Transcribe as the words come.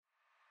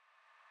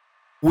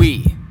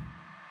We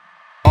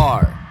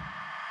are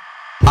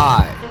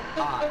I.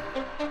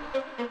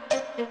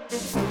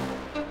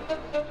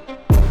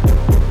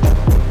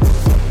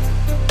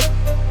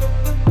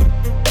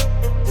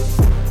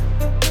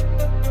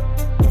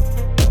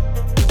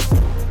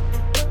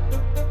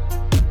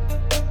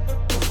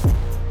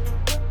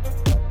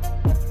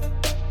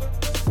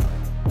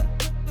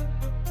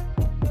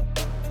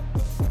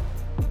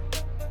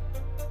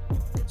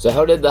 So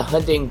how did the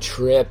hunting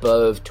trip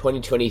of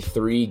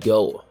 2023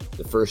 go?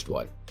 The first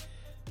one.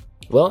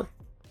 Well,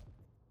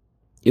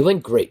 it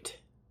went great.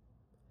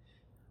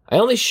 I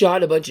only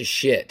shot a bunch of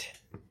shit,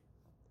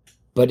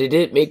 but it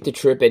didn't make the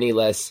trip any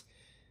less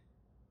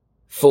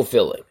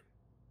fulfilling.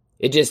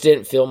 It just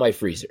didn't fill my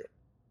freezer.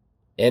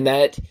 And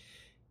that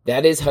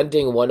is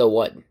hunting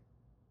 101.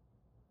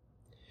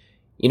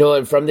 You know,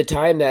 and from the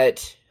time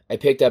that I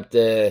picked up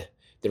the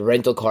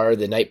rental car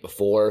the night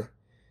before,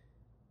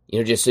 you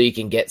know, just so you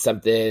can get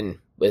something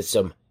with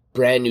some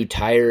brand new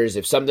tires.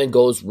 If something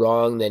goes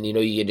wrong, then, you know,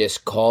 you can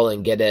just call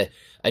and get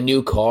a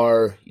new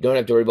car. You don't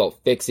have to worry about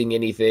fixing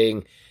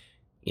anything.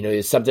 You know,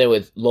 something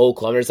with low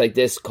kilometers. Like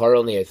this car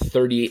only had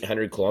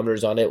 3,800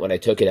 kilometers on it when I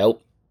took it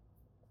out.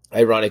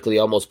 Ironically,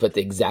 almost put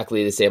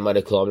exactly the same amount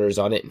of kilometers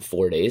on it in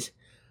 4 days.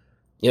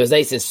 You know, it was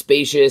nice and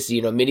spacious,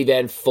 you know,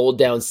 minivan fold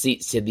down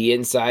seats to the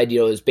inside. You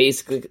know, it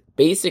was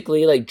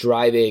basically like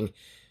driving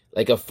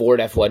like a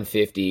Ford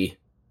F-150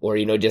 or,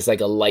 you know, just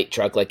like a light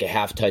truck, like a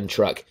half-ton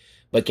truck,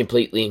 but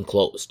completely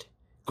enclosed.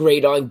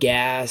 Great on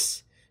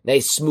gas,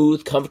 nice,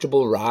 smooth,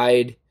 comfortable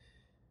ride.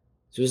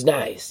 So it was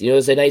nice. You know, it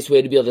was a nice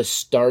way to be able to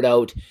start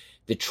out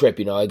the trip.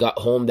 You know, I got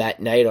home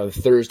that night on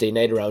Thursday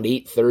night around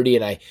 8:30,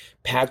 and I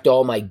packed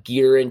all my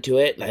gear into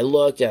it, and I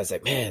looked, and I was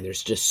like, man,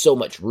 there's just so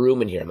much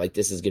room in here. I'm like,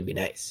 this is going to be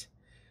nice.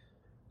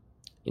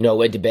 You know, I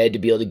went to bed to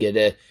be able to get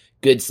a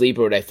good sleep,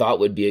 or what I thought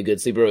would be a good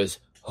sleep, or was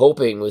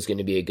hoping was going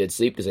to be a good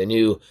sleep, because I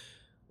knew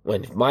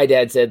when my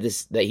dad said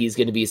this that he's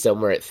going to be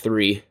somewhere at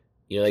 3,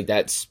 you know, like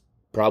that's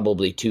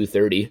probably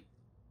 2:30.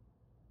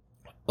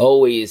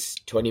 Always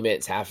 20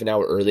 minutes, half an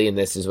hour early, and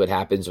this is what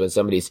happens when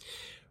somebody's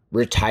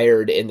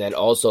retired and then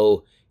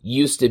also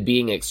used to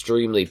being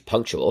extremely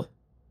punctual.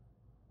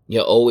 You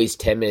know, always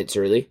 10 minutes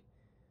early.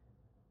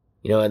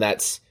 You know, and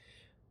that's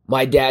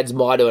my dad's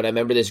motto, and I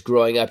remember this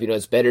growing up. You know,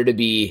 it's better to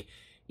be,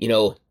 you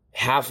know,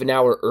 half an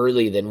hour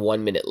early than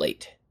 1 minute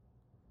late.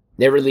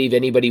 Never leave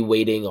anybody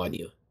waiting on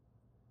you.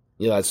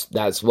 You know,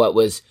 that's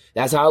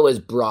how I was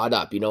brought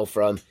up, you know,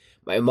 from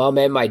my mom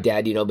and my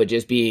dad, you know, but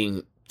just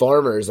being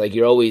farmers, like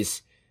you're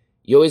always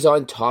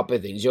on top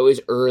of things. You're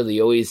always early.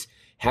 You always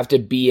have to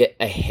be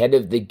ahead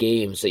of the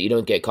game so you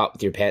don't get caught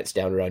with your pants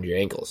down around your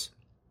ankles.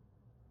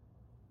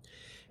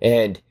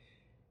 And,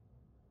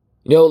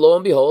 you know, lo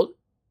and behold,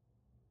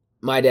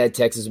 my dad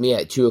texts me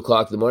at 2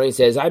 o'clock in the morning and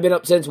says, I've been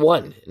up since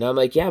 1. And I'm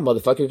like, yeah,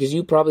 motherfucker, because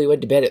you probably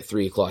went to bed at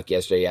 3 o'clock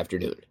yesterday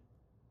afternoon.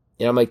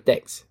 And I'm like,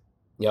 thanks.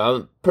 You know,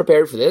 I'm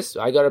prepared for this.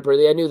 I got up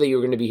early. I knew that you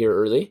were going to be here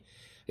early.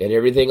 I had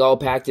everything all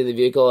packed in the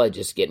vehicle. I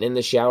just getting in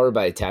the shower.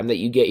 By the time that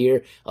you get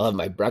here, I'll have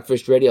my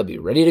breakfast ready. I'll be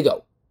ready to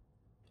go.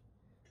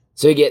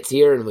 So he gets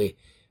here and we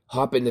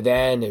hop in the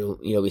van and,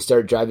 you know, we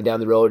start driving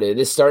down the road. And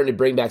it's starting to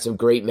bring back some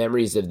great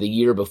memories of the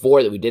year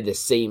before that we did the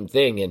same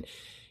thing. And,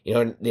 you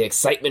know, the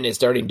excitement is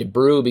starting to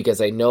brew because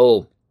I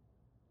know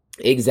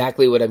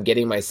exactly what I'm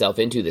getting myself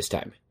into this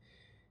time.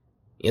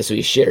 You know, so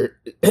we share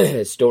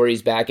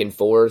stories back and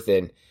forth,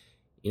 and,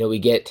 you know, we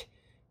get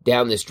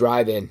down this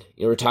drive and,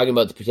 you know, we're talking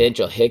about the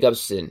potential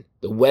hiccups and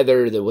the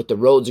weather, what the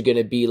roads are going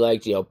to be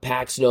like, you know,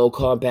 packed snow,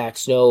 compact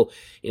snow,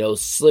 you know,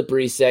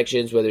 slippery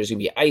sections, whether there's going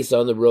to be ice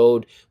on the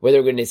road, whether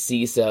we're going to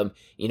see some,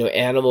 you know,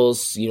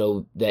 animals, you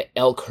know, the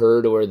elk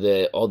herd or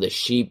all the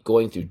sheep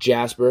going through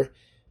Jasper.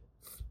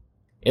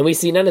 And we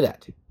see none of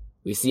that.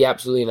 We see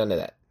absolutely none of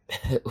that.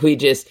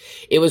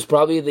 It was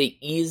probably the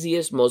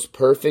easiest, most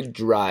perfect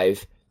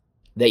drive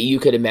that you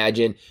could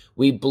imagine.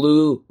 We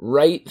blew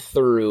right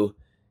through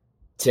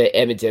to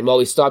Edmonton. Well,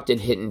 we stopped in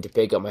Hinton to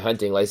pick up my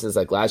hunting license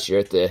like last year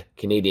at the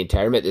Canadian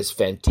Tire. Met this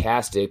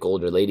fantastic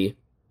older lady,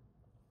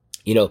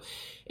 you know,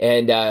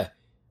 and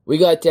we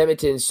got to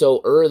Edmonton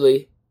so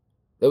early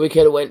that we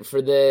could have went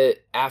for the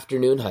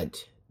afternoon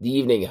hunt, the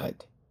evening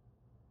hunt.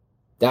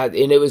 And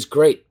it was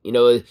great. You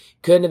know,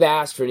 couldn't have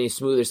asked for any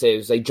smoother stay. It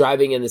was like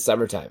driving in the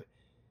summertime,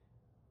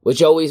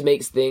 which always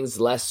makes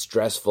things less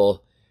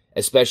stressful,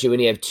 especially when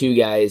you have two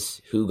guys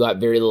who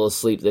got very little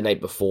sleep the night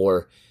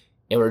before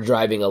and we're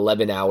driving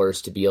 11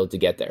 hours to be able to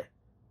get there.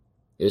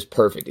 It was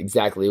perfect,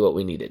 exactly what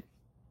we needed.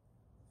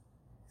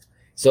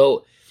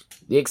 So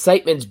the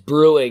excitement's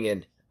brewing,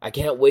 and I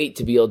can't wait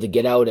to be able to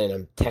get out, and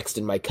I'm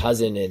texting my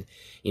cousin, and,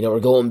 you know, we're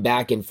going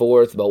back and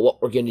forth about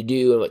what we're going to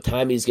do and what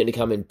time he's going to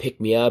come and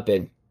pick me up,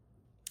 and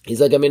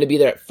he's like, I'm going to be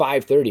there at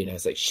 5:30, and I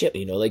was like, shit,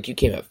 you know, like you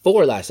came at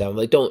 4 last time. I'm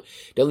like, don't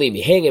leave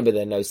me hanging, but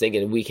then I was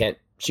thinking we can't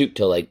shoot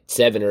till like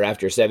 7 or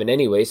after 7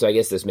 anyway, so I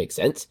guess this makes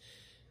sense.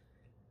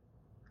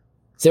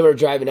 So we're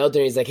driving out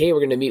there, and he's like, hey, we're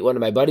going to meet one of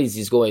my buddies.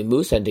 He's going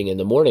moose hunting in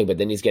the morning, but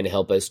then he's going to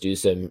help us do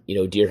some,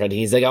 deer hunting.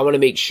 He's like, I want to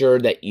make sure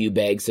that you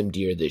bag some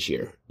deer this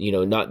year.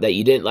 Not that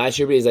you didn't last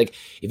year, but he's like,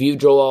 if you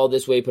drove all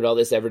this way, put all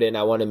this effort in,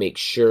 I want to make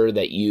sure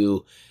that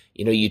you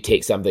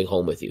take something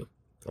home with you.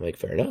 I'm like,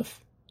 fair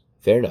enough.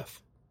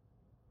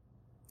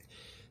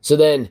 So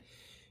then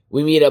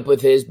we meet up with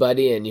his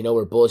buddy, and,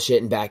 we're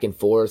bullshitting back and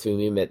forth. We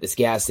meet him at this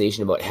gas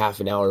station about half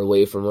an hour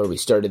away from where we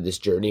started this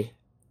journey.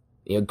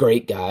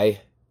 Great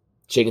guy.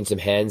 Shaking some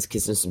hands,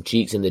 kissing some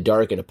cheeks in the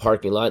dark in a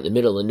parking lot in the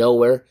middle of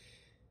nowhere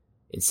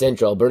in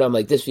central Alberta. I'm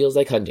like, this feels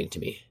like hunting to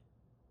me.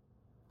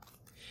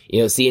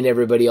 Seeing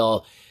everybody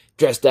all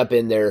dressed up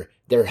in their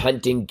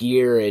hunting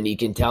gear, and you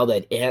can tell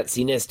that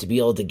antsiness to be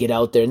able to get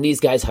out there. And these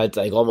guys hunt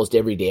like almost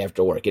every day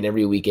after work and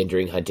every weekend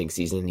during hunting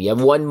season. You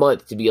have 1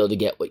 month to be able to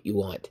get what you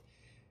want.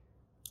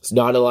 It's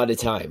not a lot of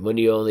time when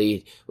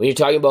you're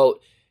talking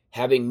about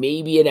having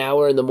maybe an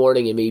hour in the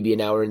morning and maybe an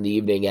hour in the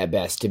evening at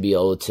best to be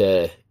able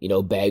to,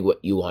 bag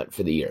what you want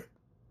for the year.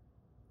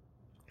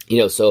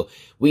 So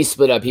we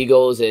split up. He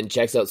goes and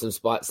checks out some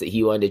spots that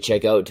he wanted to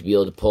check out to be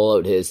able to pull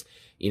out his,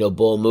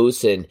 bull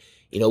moose. And,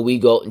 we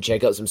go out and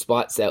check out some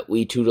spots that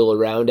we tootle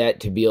around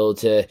at to be able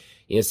to,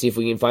 see if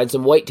we can find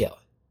some whitetail.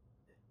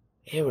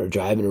 And we're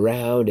driving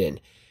around, and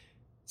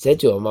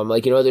said to him, I'm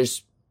like,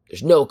 there's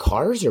no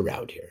cars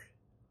around here.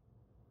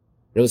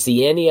 I don't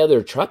see any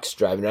other trucks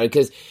driving around,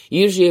 because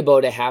usually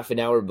about a half an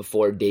hour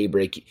before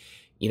daybreak,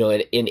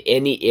 in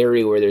any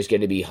area where there's going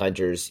to be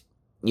hunters,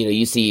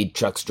 you see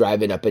trucks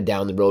driving up and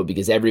down the road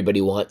because everybody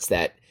wants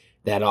that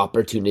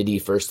opportunity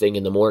first thing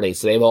in the morning.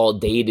 So they have all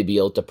day to be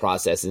able to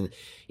process, and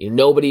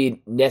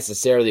nobody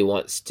necessarily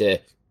wants to,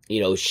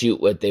 shoot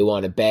what they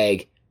want to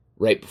bag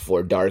right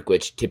before dark,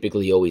 which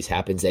typically always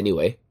happens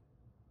anyway.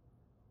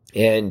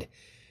 And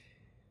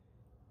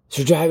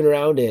so driving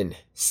around, and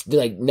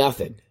like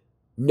nothing.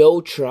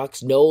 No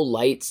trucks, no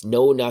lights,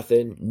 no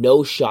nothing,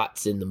 no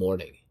shots in the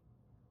morning.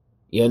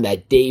 And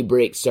that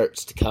daybreak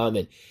starts to come,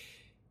 and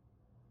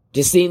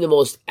just seeing the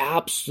most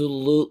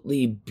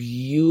absolutely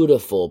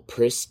beautiful,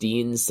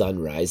 pristine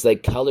sunrise,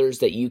 like colors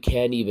that you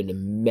can't even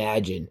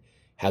imagine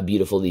how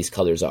beautiful these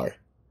colors are,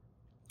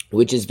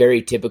 which is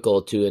very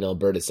typical to an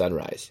Alberta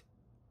sunrise.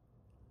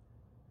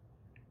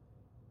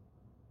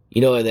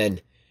 And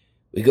then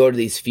we go to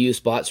these few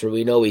spots where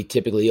we know we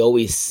typically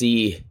always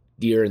see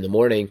deer in the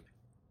morning,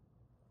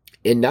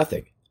 and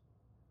nothing.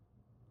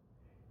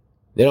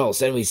 Then all of a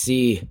sudden we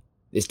see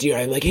this deer.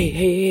 I'm like,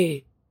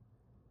 hey,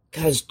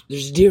 guys,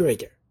 there's a deer right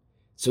there.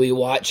 So we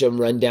watch him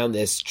run down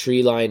this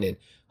tree line and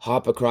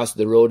hop across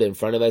the road in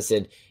front of us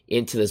and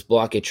into this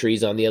block of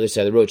trees on the other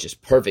side of the road, which is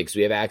perfect because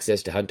we have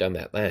access to hunt on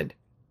that land.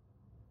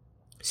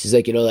 So he's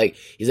like,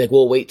 he's like,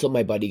 well, wait till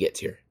my buddy gets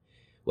here.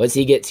 Once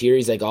he gets here,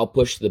 he's like, I'll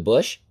push the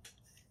bush,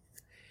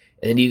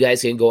 and then you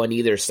guys can go on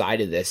either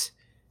side of this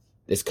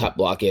cut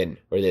block in,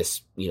 or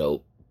this,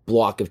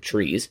 block of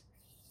trees.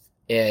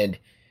 And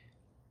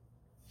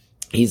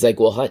he's like,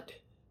 we'll hunt.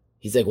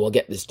 He's like, we'll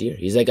get this deer.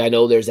 He's like, I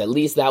know there's at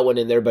least that one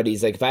in there, but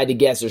he's like, if I had to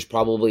guess, there's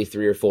probably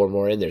 3 or 4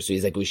 more in there. So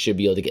he's like, we should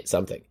be able to get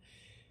something.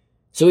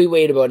 So we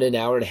wait about an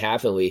hour and a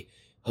half, and we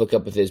hook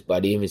up with his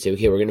buddy, and we say,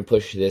 okay, we're going to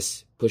push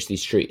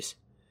these trees,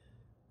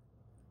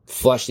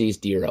 flush these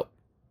deer out.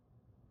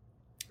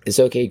 It's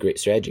okay, great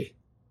strategy.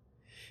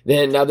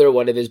 Then another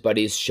one of his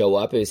buddies show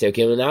up, and we say,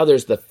 okay, well, now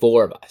there's the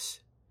 4 of us.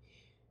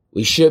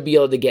 We should be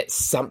able to get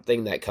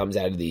something that comes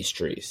out of these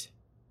trees.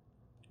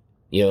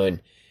 And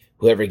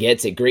whoever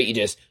gets it, great. You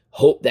just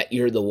hope that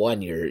you're the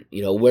one. You're,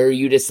 where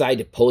you decide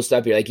to post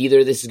up, you're like,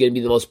 either this is going to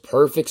be the most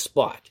perfect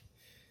spot,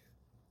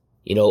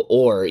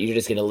 or you're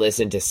just going to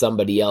listen to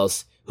somebody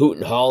else hoot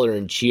and holler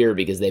and cheer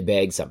because they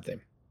bagged something.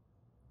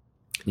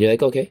 And you're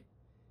like, okay.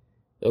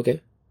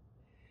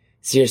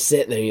 So you're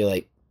sitting there, and you're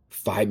like,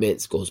 5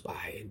 minutes goes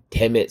by, and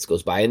 10 minutes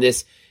goes by, and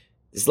this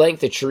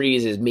length of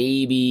trees is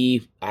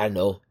maybe, I don't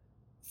know,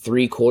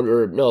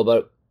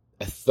 about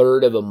a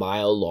third of a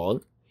mile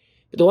long.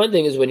 But the one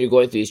thing is, when you're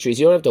going through these trees,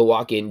 you don't have to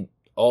walk in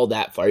all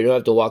that far. You don't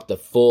have to walk the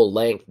full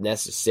length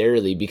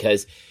necessarily,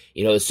 because,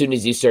 as soon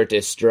as you start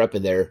to stir up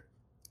in there,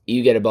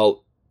 you get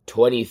about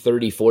 20,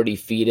 30, 40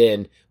 feet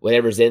in,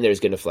 whatever's in there is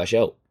going to flush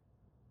out.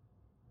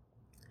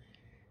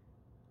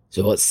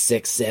 So about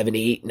 6, 7,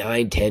 8,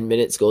 9, 10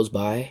 minutes goes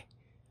by.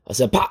 I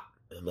said, pop!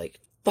 I'm like,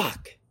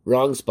 fuck,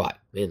 wrong spot.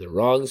 Man, the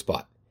wrong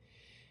spot.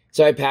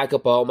 So I pack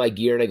up all my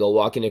gear, and I go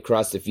walking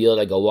across the field.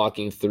 I go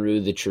walking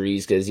through the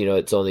trees because,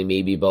 it's only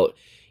maybe about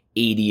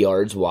 80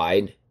 yards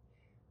wide.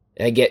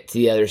 And I get to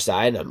the other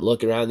side, and I'm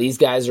looking around. These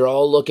guys are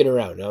all looking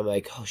around. And I'm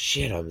like, oh,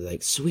 shit. I'm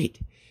like,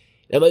 sweet.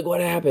 And I'm like, what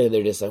happened? And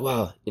they're just like,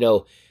 wow,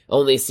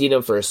 only seen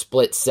them for a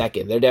split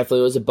second. There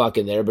definitely was a buck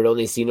in there, but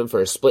only seen them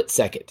for a split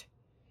second.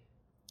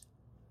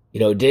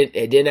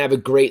 Didn't have a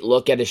great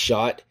look at a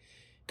shot.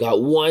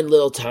 Got one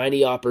little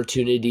tiny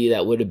opportunity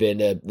that would have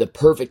been the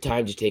perfect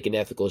time to take an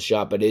ethical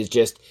shot, but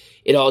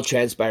it all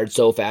transpired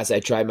so fast. I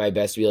tried my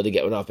best to be able to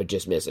get one off, but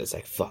just missed. It's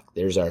like, fuck,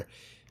 there's our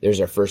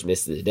first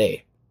miss of the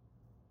day.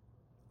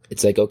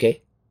 It's like,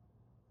 okay,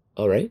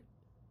 all right,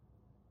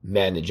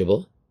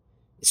 manageable.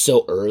 It's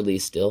so early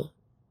still.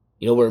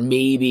 We're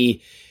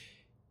maybe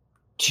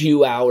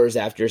 2 hours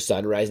after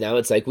sunrise now.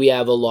 It's like we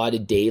have a lot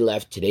of day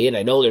left today, and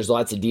I know there's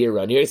lots of deer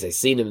around here because I've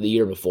seen them the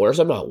year before,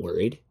 so I'm not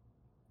worried.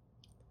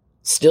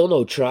 Still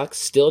no trucks,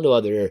 still no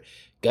other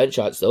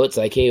gunshots, though. It's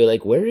like, hey,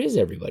 like, where is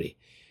everybody?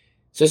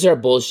 So I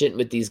start bullshitting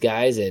with these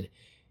guys, and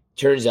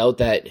turns out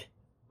that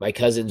my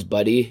cousin's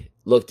buddy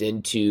looked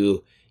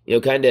into,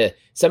 kind of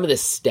some of the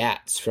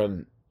stats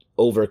from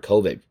over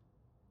COVID.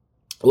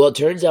 Well, it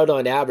turns out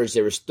on average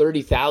there was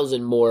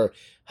 30,000 more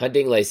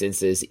hunting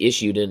licenses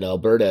issued in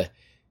Alberta,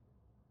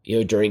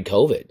 during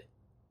COVID.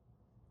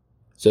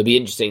 So it'd be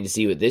interesting to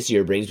see what this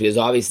year brings, because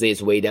obviously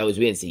it's way down because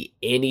we didn't see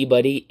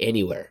anybody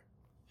anywhere.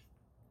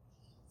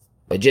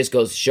 It just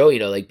goes to show,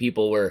 like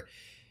people were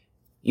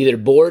either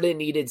bored and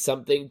needed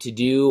something to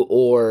do,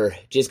 or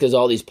just because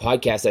all these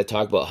podcasts that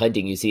talk about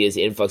hunting, you see this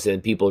influx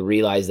and people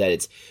realize that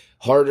it's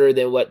harder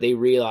than what they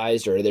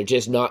realized, or they're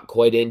just not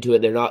quite into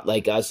it. They're not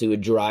like us who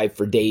would drive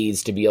for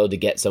days to be able to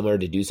get somewhere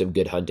to do some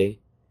good hunting.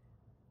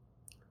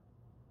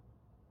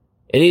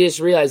 And you just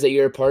realize that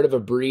you're a part of a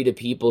breed of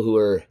people who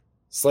are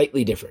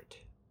slightly different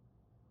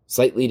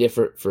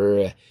for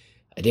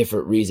a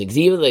different reason. Because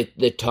even like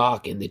the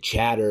talk and the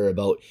chatter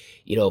about,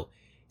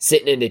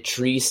 sitting in a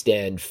tree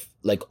stand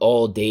like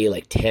all day,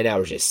 like 10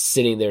 hours, just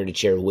sitting there in a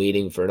chair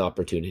waiting for an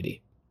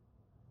opportunity.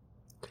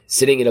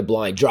 Sitting in a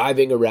blind,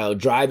 driving around,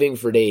 driving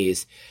for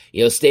days,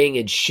 staying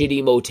in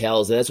shitty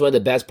motels. And that's one of the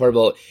best part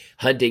about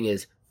hunting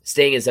is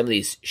staying in some of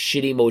these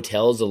shitty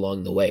motels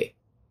along the way.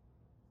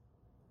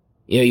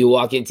 You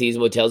walk into these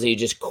motels and you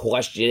just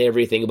question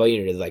everything about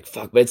you. It's like,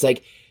 fuck, but it's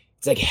like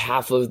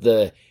half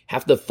the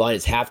fun,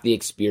 it's half the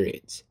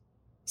experience,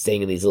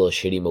 staying in these little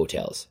shitty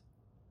motels.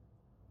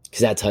 Because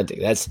that's hunting.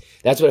 That's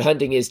what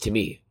hunting is to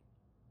me.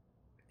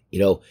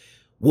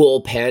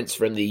 Wool pants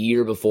from the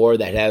year before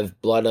that have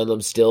blood on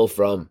them still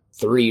from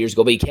 3 years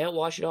ago, but you can't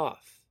wash it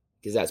off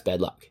because that's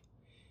bad luck.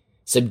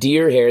 Some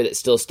deer hair that's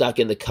still stuck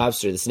in the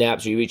cuffs or the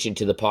snaps, or you reach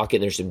into the pocket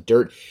and there's some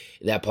dirt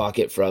in that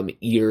pocket from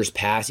years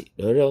past.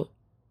 No,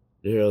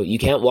 you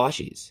can't wash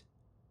these.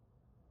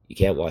 You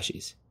can't wash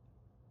these.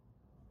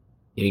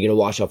 You're going to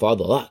wash off all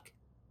the luck.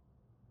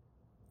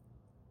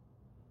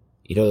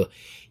 You got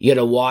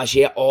to wash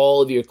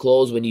all of your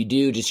clothes. When you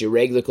do, just your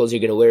regular clothes you're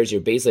going to wear as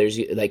your base layers,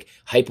 like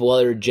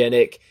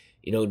hypoallergenic,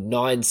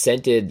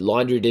 non-scented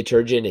laundry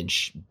detergent and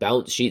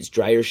bounce sheets,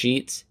 dryer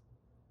sheets.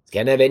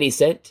 Can't have any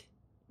scent.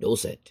 No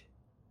scent.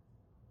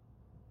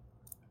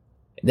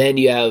 And then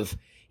you have,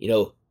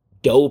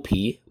 doe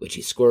pee, which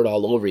you squirt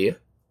all over you,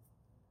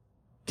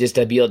 just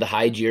to be able to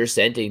hide your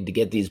scent and to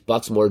get these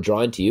bucks more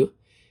drawn to you.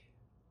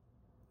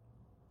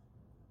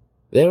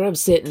 Then when I'm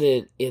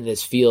sitting in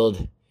this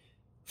field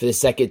for the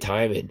second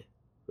time, and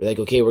we're like,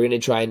 okay, we're going to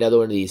try another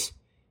one of these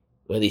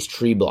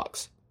tree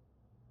blocks.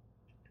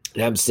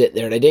 And I'm sitting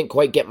there, and I didn't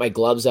quite get my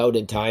gloves out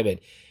in time, and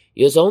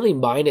it was only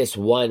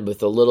 -1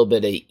 with a little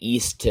bit of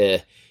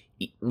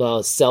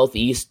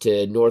southeast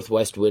to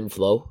northwest wind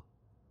flow,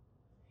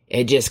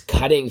 and just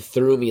cutting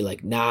through me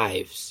like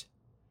knives.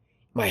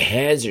 My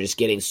hands are just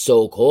getting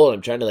so cold.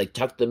 I'm trying to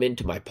tuck them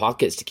into my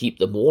pockets to keep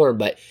them warm,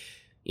 but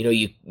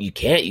you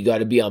can't. You got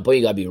to be on point.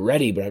 You got to be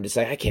ready. But I'm just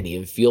like, I can't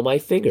even feel my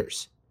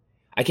fingers.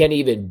 I can't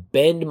even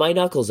bend my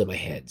knuckles in my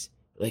hands.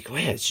 Like,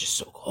 man, it's just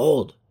so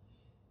cold.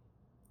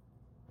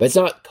 But it's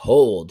not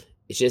cold.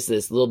 It's just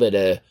this little bit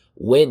of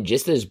wind,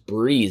 just this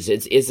breeze.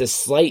 It's a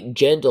slight,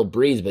 gentle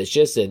breeze, but it's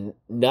just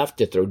enough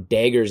to throw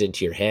daggers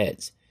into your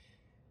heads.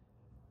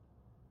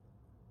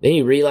 Then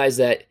you realize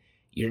that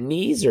your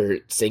knees are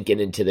sinking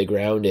into the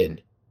ground,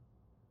 and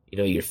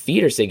your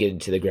feet are sinking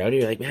into the ground. And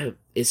you're like, man,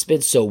 it's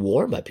been so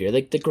warm up here.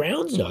 Like, the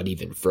ground's not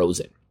even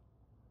frozen.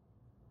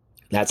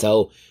 That's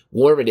how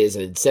warm it is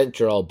in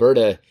central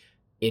Alberta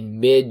in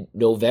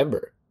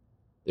mid-November.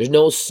 There's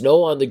no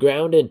snow on the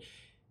ground, and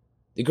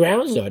the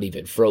ground's not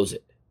even frozen.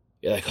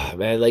 You're like, oh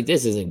man,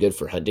 this isn't good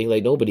for hunting.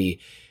 Like, nobody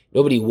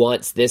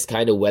wants this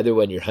kind of weather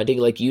when you're hunting.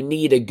 Like, you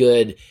need a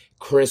good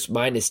crisp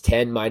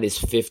 -10,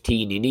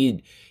 -15. You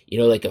need,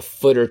 a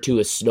foot or two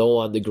of snow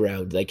on the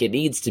ground. Like, it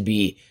needs to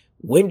be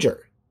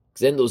winter,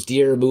 because then those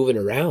deer are moving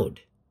around.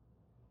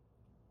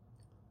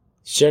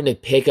 You're starting to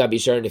pick up, you're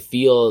starting to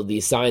feel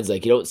these signs.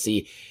 Like, you don't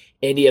see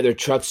any other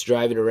trucks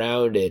driving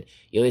around, and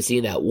you only see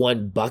that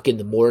one buck in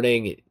the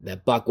morning.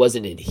 That buck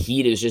wasn't in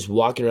heat, it was just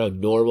walking around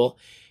normal.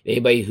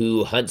 Anybody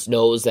who hunts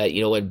knows that,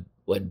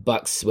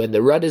 when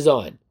the rut is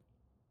on,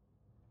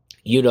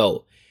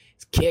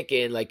 it's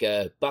kicking like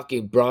a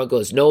bucking bronco.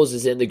 His nose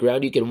is in the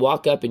ground. You can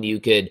walk up and you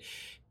could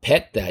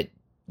pet that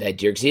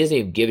deer, because he doesn't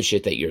even give a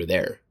shit that you're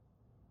there.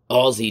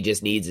 All he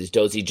just needs is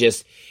toes.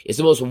 It's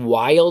the most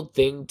wild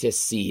thing to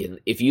see. And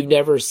if you've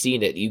never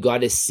seen it, you got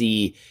to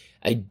see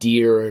a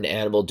deer or an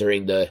animal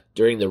during the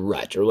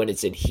rut or when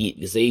it's in heat,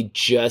 because they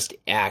just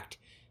act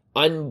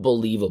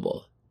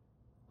unbelievable.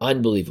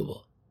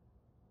 Unbelievable.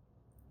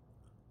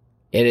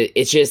 And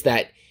it's just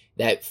that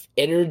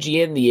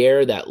energy in the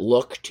air, that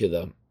look to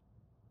them.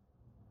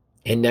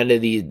 And none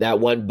of that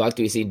one buck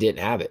that we seen didn't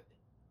have it.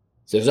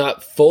 So it's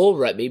not full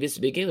rut. Maybe it's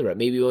the beginning of the rut.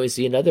 Maybe we only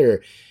see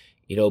another,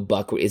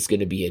 buck where it's going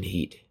to be in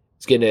heat.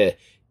 It's going to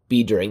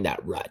be during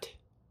that rut.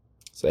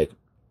 It's like,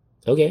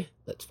 okay,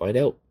 let's find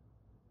out.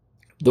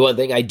 The one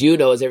thing I do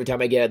know is every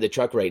time I get out of the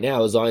truck right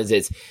now, as long as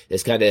it's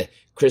this kind of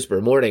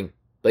crisper morning,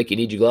 like, you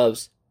need your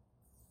gloves.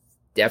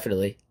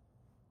 Definitely.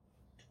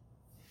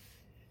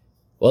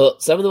 Well,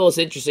 some of the most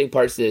interesting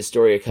parts of this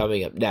story are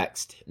coming up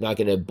next. I'm not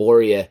going to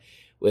bore you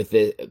with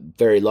a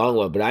very long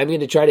one, but I'm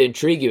going to try to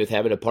intrigue you with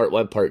having a part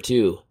 1, part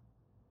 2.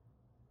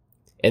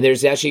 And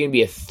there's actually going to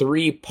be a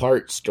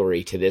 3-part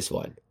story to this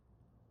one.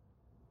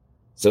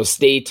 So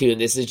stay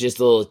tuned. This is just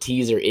a little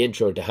teaser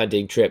intro to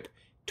Hunting Trip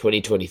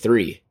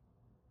 2023.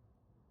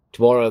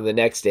 Tomorrow on the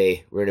next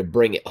day, we're going to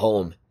bring it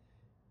home.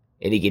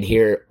 And you can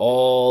hear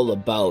all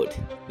about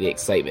the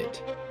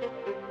excitement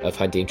of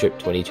Hunting Trip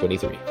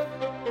 2023.